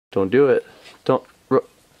Don't do it. Don't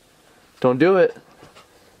do it.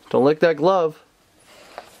 Don't lick that glove.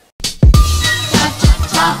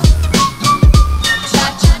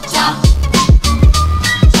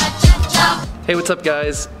 Hey, what's up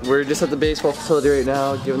guys? We're just at the baseball facility right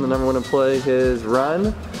now, giving the #1 employee his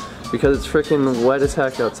run because it's freaking wet as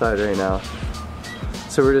heck outside right now.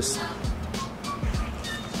 So we're just...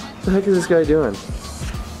 What the heck is this guy doing?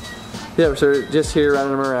 Yeah, so we're just here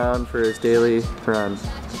running him around for his daily run.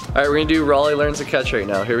 Alright, we're gonna do Raleigh Learns to Catch right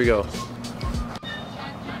now. Here we go.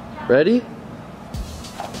 Ready?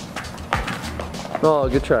 Oh,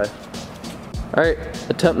 good try. Alright,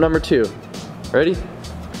 attempt number 2. Ready?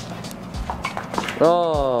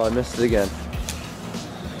 Oh, I missed it again.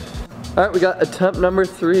 Alright, we got attempt number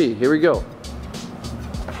 3. Here we go.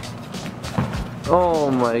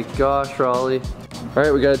 Oh my gosh, Raleigh.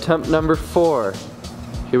 Alright, we got attempt number 4.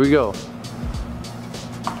 Here we go.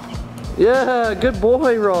 Yeah, good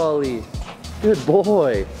boy, Raleigh. Good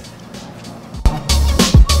boy.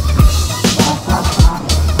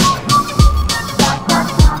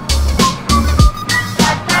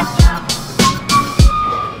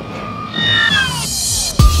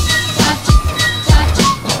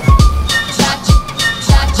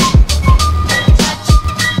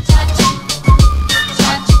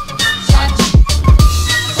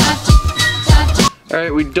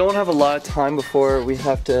 Alright, we don't have a lot of time before we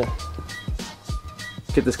have to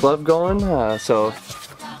get this glove going, so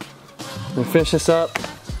I'm gonna finish this up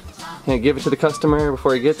and give it to the customer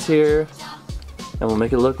before he gets here, and we'll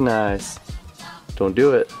make it look nice. Don't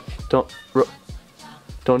do it. Don't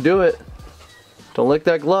do it. Don't lick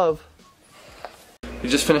that glove. We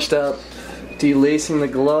just finished up delacing the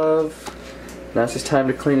glove. Now it's just time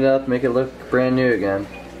to clean it up, make it look brand new again.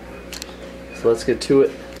 So let's get to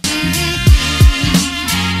it.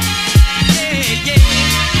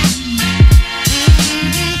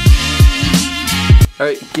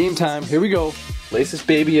 Alright, game time, here we go. Lace this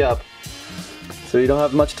baby up. So you don't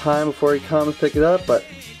have much time before he comes pick it up, but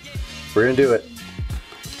we're gonna do it.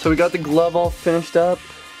 So we got the glove all finished up.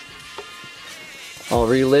 All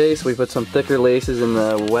relaced. We put some thicker laces in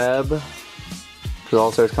the web. Because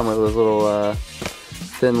all starts coming with those little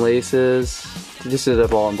thin laces. Just did it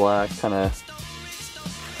up all in black, kinda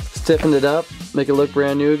stiffened it up, make it look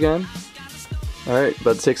brand new again. Alright,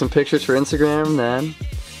 about to take some pictures for Instagram, then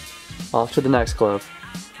off to the next glove.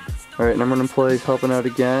 Alright, #1 employee's helping out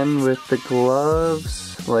again with the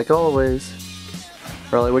gloves, like always.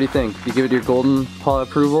 Raleigh, what do you think? You give it your golden paw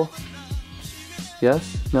approval?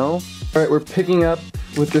 Yes? No? Alright, we're picking up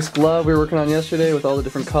with this glove we were working on yesterday with all the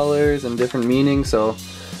different colors and different meanings, so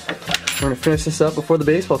we're going to finish this up before the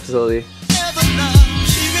baseball facility.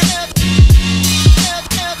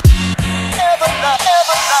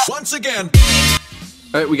 Once again.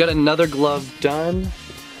 Alright, we got another glove done.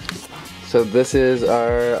 So this is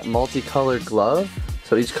our multicolored glove.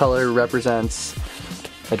 So each color represents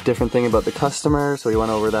a different thing about the customer. So we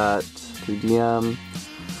went over that through DM.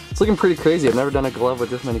 It's looking pretty crazy. I've never done a glove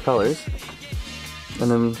with this many colors. And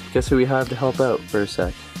then guess who we have to help out for a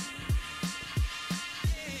sec?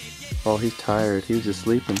 Oh, he's tired. He was just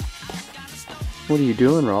sleeping. What are you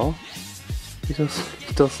doing, Raul? He's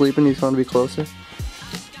still sleeping? He's going to be closer?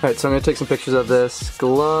 Alright, so I'm going to take some pictures of this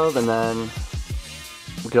glove and then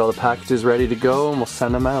we'll get all the packages ready to go and we'll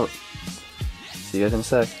send them out. See you guys in a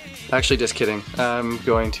sec. Actually, just kidding. I'm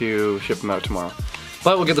going to ship them out tomorrow.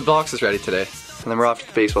 But we'll get the boxes ready today. And then we're off to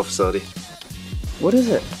the baseball facility. What is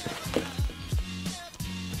it?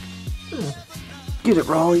 Get it,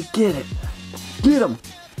 Raleigh, get it. Get him.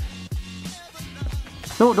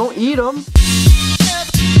 No, don't eat them.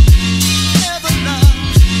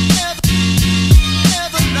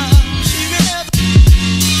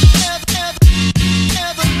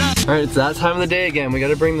 Alright, it's that time of the day again. We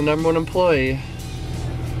gotta bring the #1 employee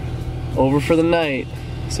over for the night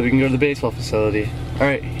so we can go to the baseball facility.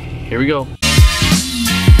 Alright, here we go.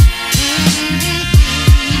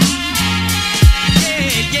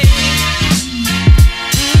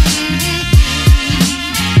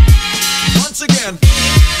 Once again.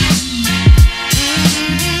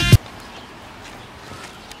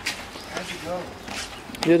 How'd you go?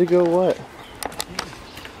 You had to go what?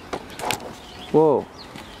 Whoa.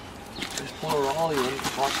 Poor Raleigh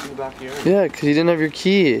went walking in the backyard. Yeah, because you didn't have your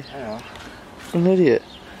key. I know. An idiot.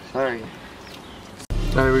 Sorry.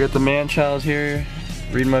 Alright, we got the man-child here,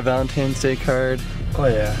 reading my Valentine's Day card. Oh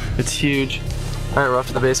yeah. It's huge. Alright, we're off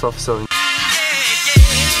to the baseball facility.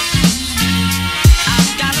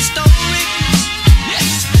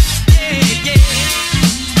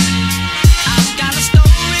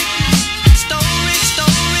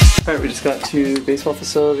 Alright, we just got to baseball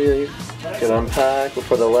facility. Get unpacked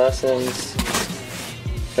before the lessons.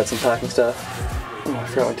 Got some packing stuff. Oh, I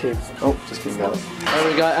forgot my tape. Oh, just kidding, got it.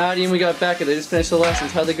 Alright, we got Addie and we got Becca. They just finished the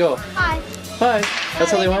lessons. How'd they go? Hi. Hi. That's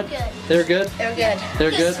how they went? Good. They were good? They were good. They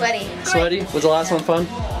were good? Sweaty. Sweaty? Was the last one fun?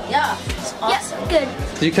 Yeah. Awesome. Yeah, good.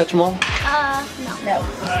 Did you catch them all? No. No.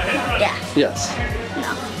 Yeah. Yes.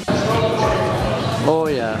 No. Oh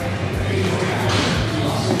yeah.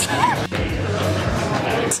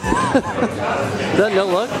 Is that no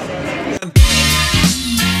luck?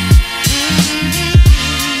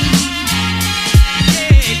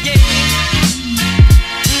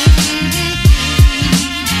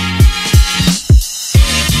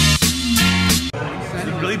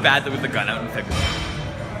 It's really bad that with the gun out in February.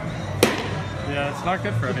 Yeah, it's not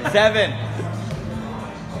good for anyone. 7.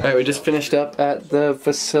 Alright, we just finished up at the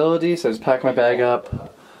facility, so I just packed my bag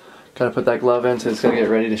up. Gotta put that glove in, so it's gonna get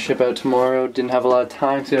ready to ship out tomorrow. Didn't have a lot of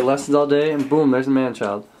time, so I had lessons all day, and boom, there's a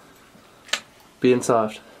man-child. Being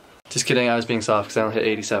soft. Just kidding, I was being soft because I only hit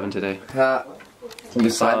 87 today. Ha. Be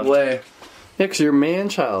Side soft. way. Yeah, because you're a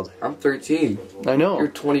man-child. I'm 13. I know. You're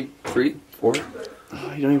 23, 4.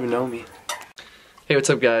 Oh, you don't even know me. Hey, what's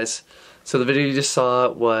up, guys? So the video you just saw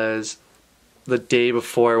was the day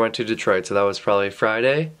before I went to Detroit, so that was probably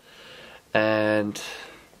Friday. And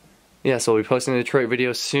yeah, so we'll be posting a Detroit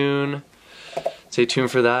video soon. Stay tuned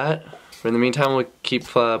for that. But in the meantime, we'll keep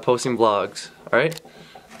posting vlogs. Alright?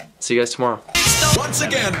 See you guys tomorrow. Once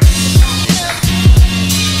again.